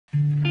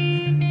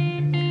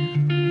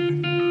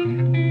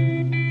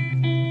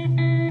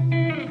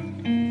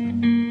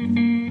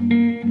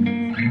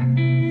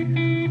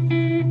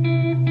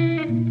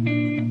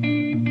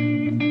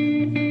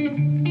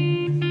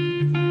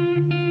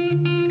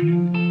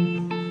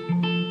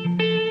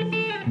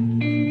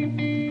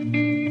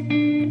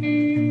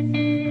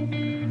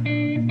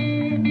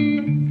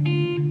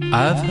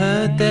I've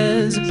heard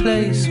there's a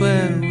place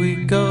where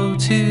we go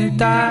to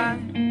die.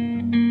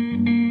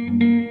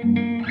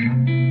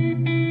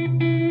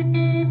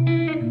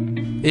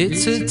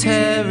 It's a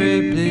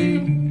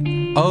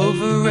terribly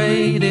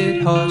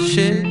overrated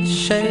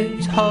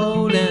horseshit-shaped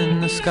hole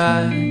in the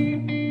sky.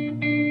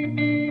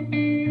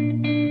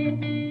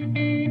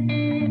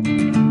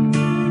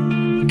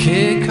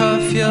 Kick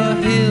off your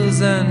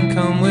heels and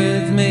come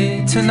with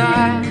me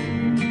tonight,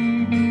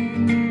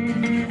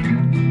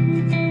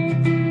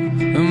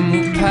 and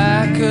we'll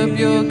pack up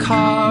your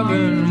car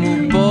and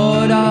we'll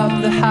board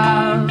up the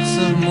house,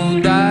 and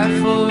we'll die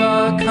for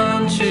our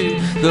country,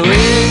 though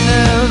it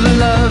never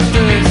loved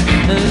us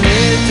and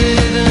it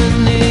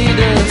didn't need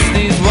us.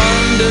 These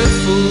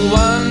wonderful,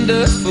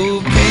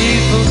 wonderful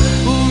people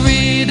will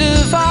read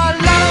of our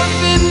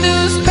love in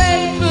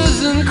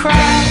newspapers and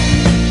cry.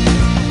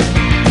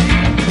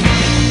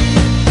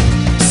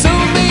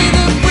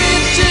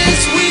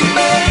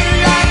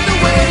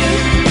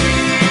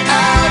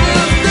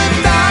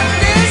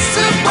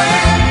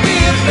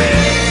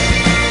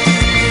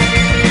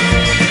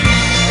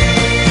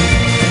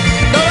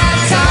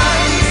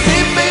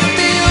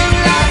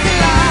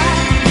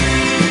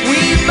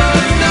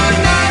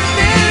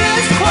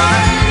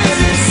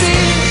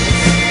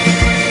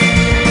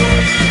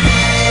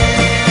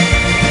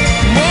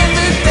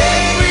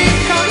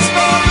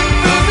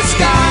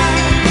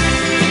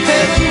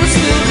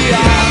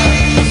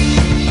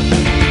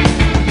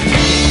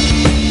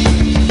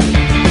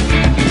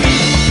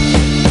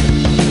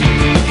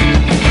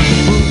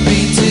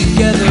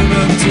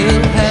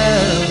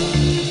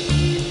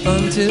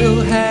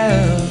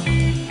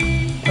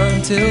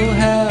 Until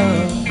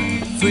hell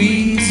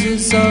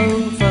freezes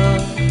over.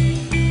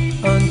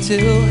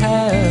 Until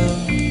hell,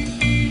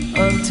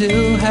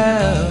 until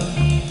hell,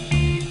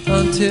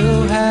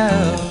 until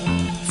hell.